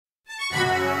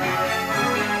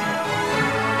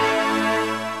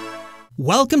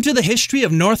Welcome to the History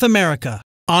of North America.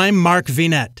 I'm Mark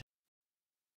Vinette.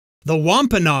 The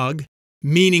Wampanoag,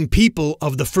 meaning people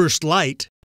of the first light,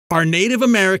 are Native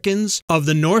Americans of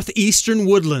the Northeastern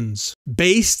Woodlands,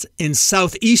 based in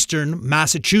southeastern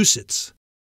Massachusetts.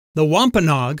 The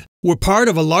Wampanoag were part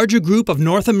of a larger group of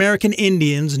North American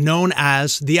Indians known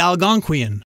as the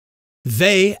Algonquian.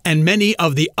 They and many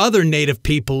of the other native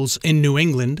peoples in New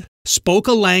England spoke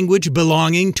a language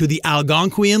belonging to the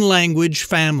Algonquian language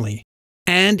family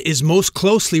and is most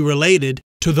closely related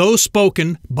to those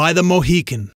spoken by the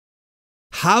Mohican.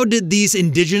 How did these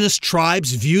indigenous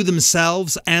tribes view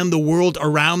themselves and the world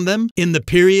around them in the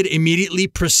period immediately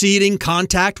preceding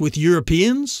contact with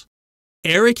Europeans?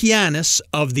 Eric Yanis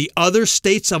of the Other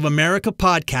States of America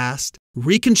podcast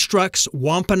reconstructs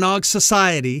Wampanoag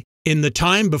society in the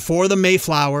time before the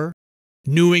Mayflower,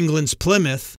 New England's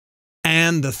Plymouth,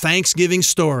 and the Thanksgiving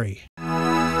story.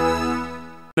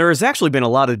 There has actually been a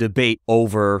lot of debate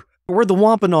over were the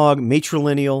Wampanoag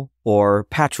matrilineal or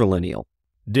patrilineal.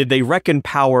 Did they reckon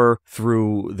power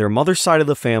through their mother's side of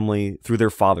the family, through their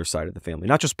father's side of the family?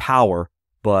 Not just power,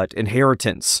 but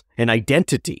inheritance and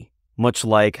identity, much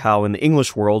like how in the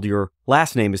English world your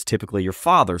last name is typically your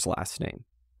father's last name.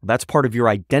 That's part of your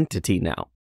identity now.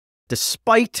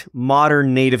 Despite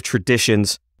modern native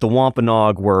traditions, the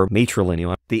Wampanoag were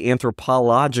matrilineal. The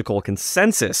anthropological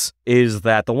consensus is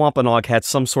that the Wampanoag had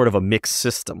some sort of a mixed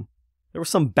system. There was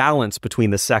some balance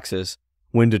between the sexes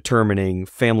when determining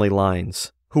family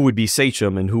lines, who would be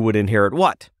sachem and who would inherit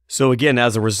what. So again,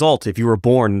 as a result, if you were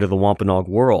born into the Wampanoag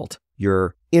world,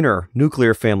 your inner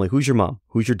nuclear family, who's your mom,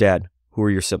 who's your dad, who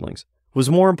are your siblings, was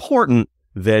more important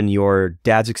than your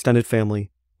dad's extended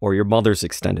family or your mother's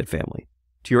extended family.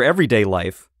 To your everyday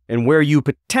life, and where you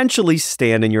potentially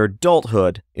stand in your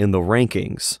adulthood in the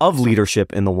rankings of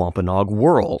leadership in the Wampanoag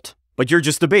world. But you're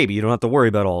just a baby, you don't have to worry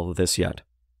about all of this yet.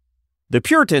 The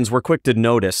Puritans were quick to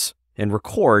notice and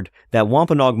record that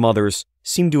Wampanoag mothers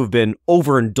seem to have been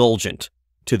overindulgent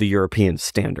to the European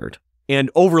standard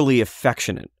and overly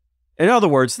affectionate. In other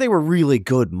words, they were really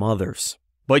good mothers.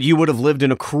 But you would have lived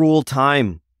in a cruel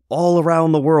time all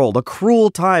around the world, a cruel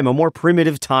time, a more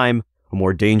primitive time, a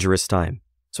more dangerous time.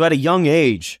 So at a young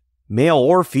age, male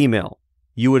or female,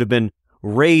 you would have been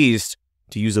raised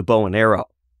to use a bow and arrow.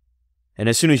 And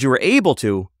as soon as you were able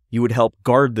to, you would help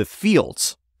guard the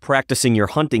fields, practicing your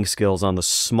hunting skills on the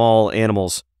small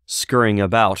animals scurrying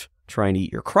about, trying to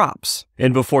eat your crops.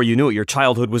 And before you knew it, your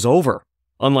childhood was over.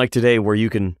 Unlike today, where you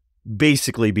can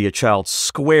basically be a child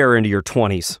square into your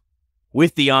 20s.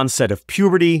 With the onset of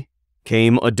puberty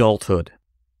came adulthood.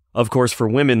 Of course, for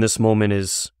women, this moment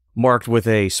is marked with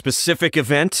a specific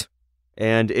event,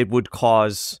 and it would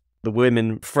cause the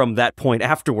women from that point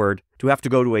afterward to have to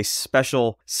go to a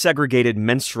special segregated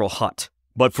menstrual hut.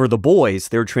 But for the boys,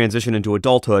 their transition into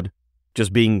adulthood,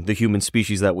 just being the human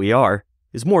species that we are,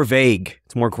 is more vague.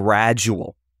 It's more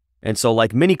gradual. And so,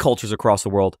 like many cultures across the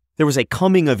world, there was a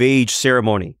coming-of-age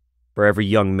ceremony for every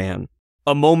young man.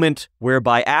 A moment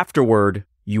whereby afterward,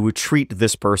 you would treat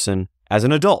this person as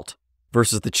an adult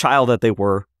versus the child that they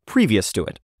were previous to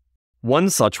it.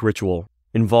 One such ritual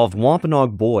involved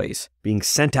Wampanoag boys being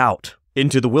sent out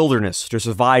into the wilderness to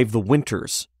survive the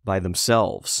winters by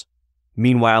themselves,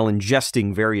 meanwhile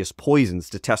ingesting various poisons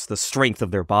to test the strength of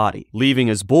their body,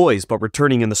 leaving as boys but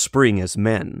returning in the spring as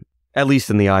men, at least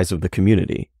in the eyes of the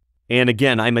community. And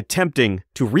again, I'm attempting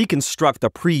to reconstruct the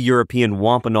pre-European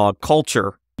Wampanoag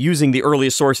culture using the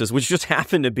earliest sources, which just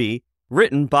happen to be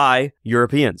written by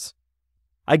Europeans.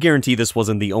 I guarantee this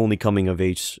wasn't the only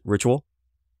coming-of-age ritual.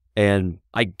 And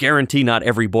I guarantee not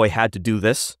every boy had to do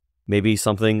this. Maybe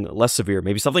something less severe,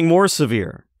 maybe something more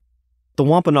severe. The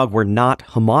Wampanoag were not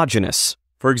homogeneous.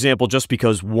 For example, just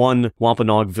because one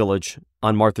Wampanoag village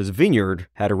on Martha's Vineyard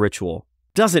had a ritual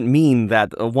doesn't mean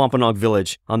that a Wampanoag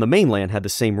village on the mainland had the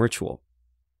same ritual.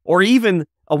 Or even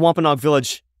a Wampanoag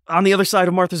village on the other side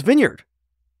of Martha's Vineyard.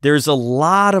 There's a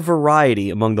lot of variety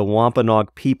among the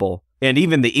Wampanoag people, and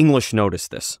even the English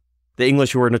noticed this. The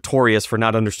English, who were notorious for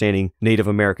not understanding Native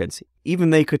Americans, even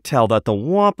they could tell that the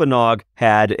Wampanoag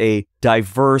had a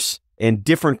diverse and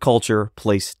different culture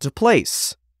place to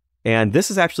place. And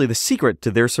this is actually the secret to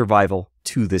their survival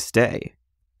to this day.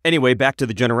 Anyway, back to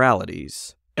the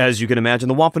generalities. As you can imagine,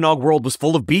 the Wampanoag world was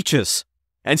full of beaches,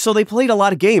 and so they played a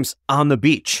lot of games on the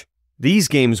beach. These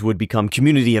games would become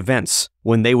community events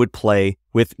when they would play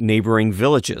with neighboring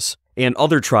villages and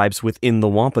other tribes within the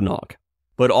Wampanoag.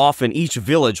 But often each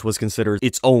village was considered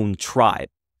its own tribe.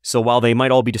 So while they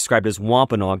might all be described as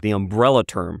Wampanoag, the umbrella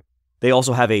term, they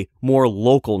also have a more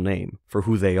local name for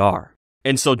who they are.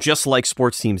 And so just like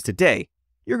sports teams today,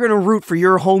 you're going to root for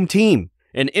your home team.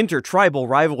 And intertribal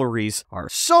rivalries are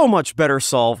so much better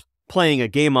solved playing a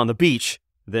game on the beach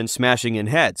than smashing in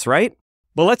heads, right?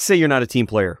 But let's say you're not a team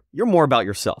player. You're more about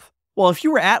yourself. Well, if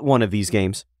you were at one of these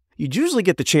games, you'd usually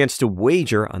get the chance to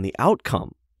wager on the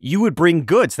outcome. You would bring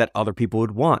goods that other people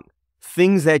would want,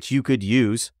 things that you could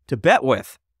use to bet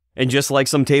with. And just like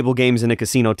some table games in a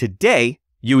casino today,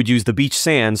 you would use the beach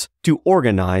sands to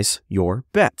organize your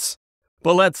bets.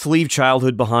 But let's leave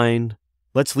childhood behind.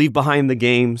 Let's leave behind the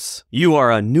games. You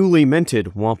are a newly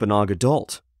minted Wampanoag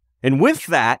adult. And with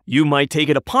that, you might take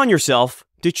it upon yourself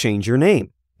to change your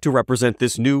name to represent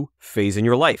this new phase in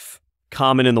your life.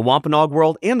 Common in the Wampanoag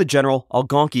world and the general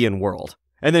Algonquian world.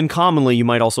 And then commonly, you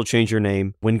might also change your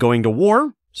name when going to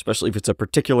war, especially if it's a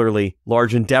particularly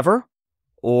large endeavor,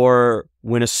 or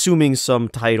when assuming some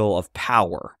title of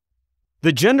power.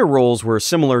 The gender roles were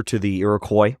similar to the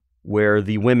Iroquois, where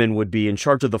the women would be in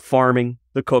charge of the farming,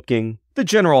 the cooking, the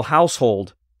general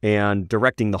household, and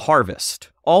directing the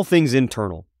harvest. All things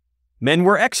internal. Men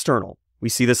were external. We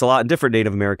see this a lot in different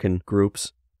Native American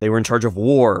groups. They were in charge of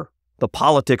war, the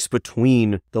politics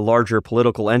between the larger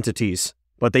political entities.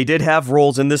 But they did have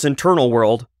roles in this internal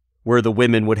world where the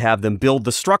women would have them build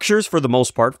the structures for the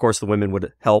most part. Of course, the women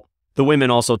would help. The women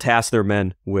also tasked their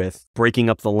men with breaking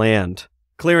up the land,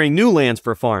 clearing new lands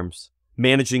for farms,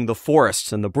 managing the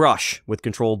forests and the brush with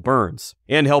controlled burns,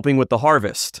 and helping with the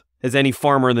harvest. As any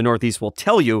farmer in the Northeast will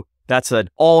tell you, that's an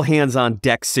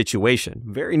all-hands-on-deck situation.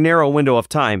 Very narrow window of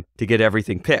time to get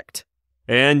everything picked.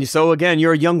 And so again,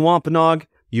 you're a young Wampanoag,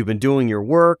 you've been doing your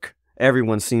work,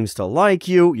 everyone seems to like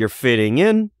you, you're fitting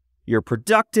in, you're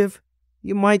productive,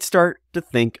 you might start to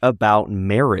think about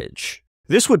marriage.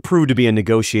 This would prove to be a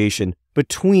negotiation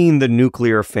between the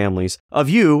nuclear families of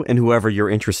you and whoever you're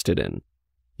interested in.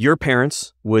 Your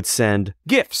parents would send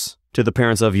gifts to the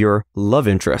parents of your love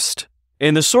interest.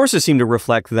 And the sources seem to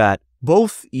reflect that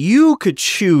both you could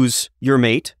choose your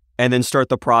mate and then start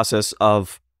the process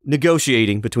of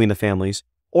negotiating between the families,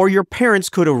 or your parents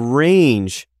could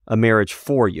arrange a marriage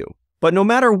for you. But no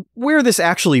matter where this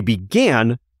actually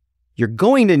began, you're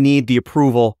going to need the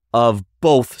approval of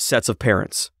both sets of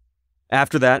parents.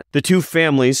 After that, the two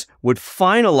families would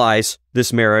finalize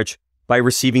this marriage by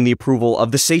receiving the approval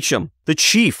of the sachem, the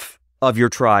chief of your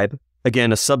tribe,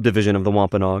 again a subdivision of the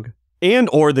Wampanoag, and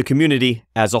or the community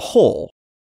as a whole.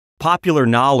 Popular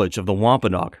knowledge of the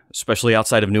Wampanoag, especially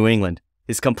outside of New England,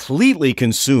 is completely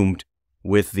consumed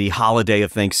with the holiday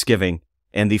of Thanksgiving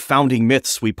and the founding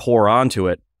myths we pour onto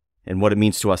it and what it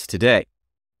means to us today.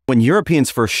 When Europeans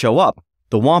first show up,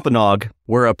 the Wampanoag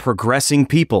were a progressing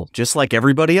people, just like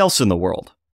everybody else in the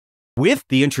world. With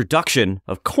the introduction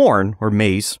of corn, or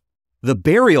maize, the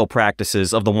burial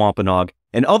practices of the Wampanoag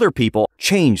and other people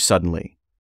changed suddenly.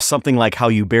 Something like how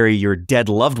you bury your dead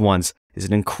loved ones is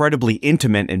an incredibly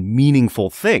intimate and meaningful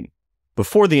thing.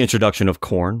 Before the introduction of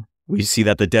corn, we see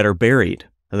that the dead are buried,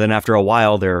 and then after a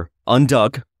while they're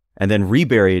undug and then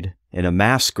reburied in a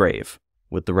mass grave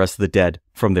with the rest of the dead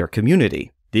from their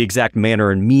community. The exact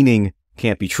manner and meaning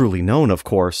can't be truly known, of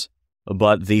course,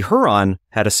 but the Huron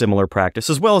had a similar practice,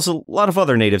 as well as a lot of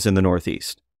other natives in the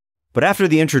Northeast. But after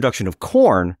the introduction of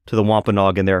corn to the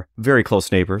Wampanoag and their very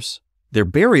close neighbors, their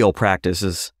burial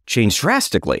practices changed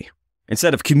drastically.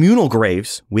 Instead of communal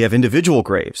graves, we have individual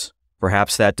graves.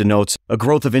 Perhaps that denotes a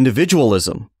growth of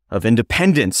individualism, of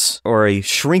independence, or a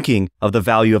shrinking of the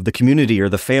value of the community or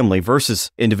the family versus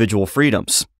individual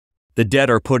freedoms. The dead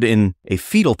are put in a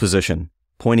fetal position,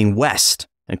 pointing west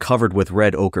and covered with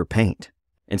red ochre paint.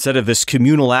 Instead of this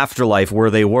communal afterlife where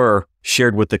they were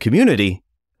shared with the community,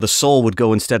 the soul would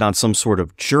go instead on some sort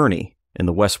of journey in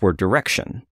the westward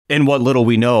direction. In what little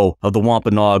we know of the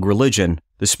Wampanoag religion,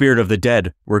 the spirit of the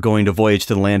dead were going to voyage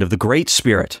to the land of the Great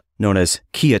Spirit, known as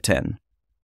Kiaten.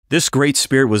 This Great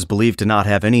Spirit was believed to not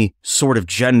have any sort of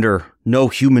gender, no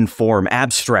human form,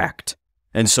 abstract,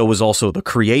 and so was also the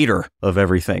creator of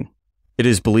everything. It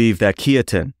is believed that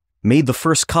Kiaten made the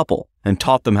first couple and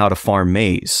taught them how to farm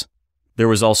maize. There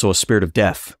was also a spirit of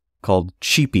death called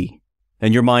Chipi,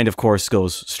 and your mind, of course,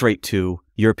 goes straight to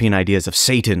European ideas of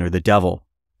Satan or the devil.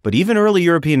 But even early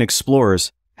European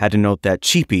explorers had to note that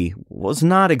Chipi was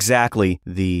not exactly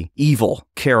the evil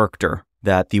character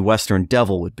that the Western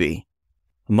devil would be.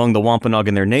 Among the Wampanoag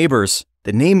and their neighbors,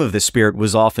 the name of the spirit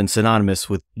was often synonymous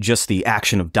with just the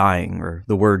action of dying or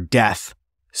the word death.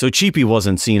 So Chipi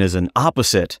wasn't seen as an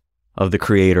opposite of the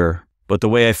creator, but the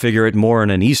way I figure it, more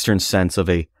in an Eastern sense of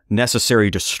a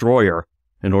necessary destroyer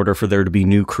in order for there to be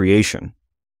new creation.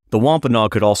 The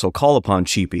Wampanoag could also call upon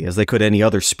Chipi as they could any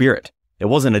other spirit. It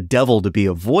wasn't a devil to be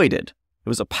avoided. It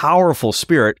was a powerful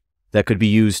spirit that could be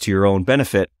used to your own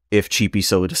benefit if Chipi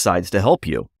so decides to help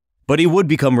you. But he would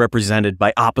become represented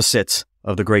by opposites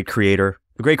of the great creator.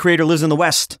 The great creator lives in the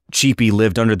west. Cheepi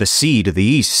lived under the sea to the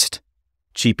east.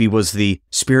 Cheepi was the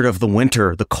spirit of the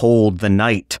winter, the cold, the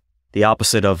night, the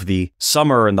opposite of the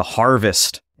summer and the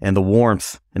harvest and the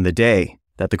warmth and the day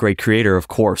that the great creator, of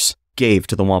course, gave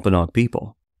to the Wampanoag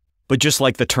people. But just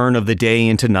like the turn of the day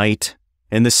into night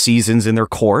and the seasons in their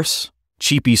course,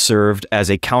 Cheepi served as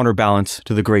a counterbalance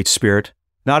to the Great Spirit,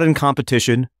 not in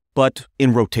competition, but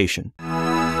in rotation.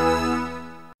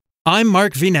 I'm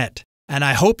Mark Vinette, and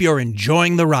I hope you're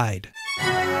enjoying the ride.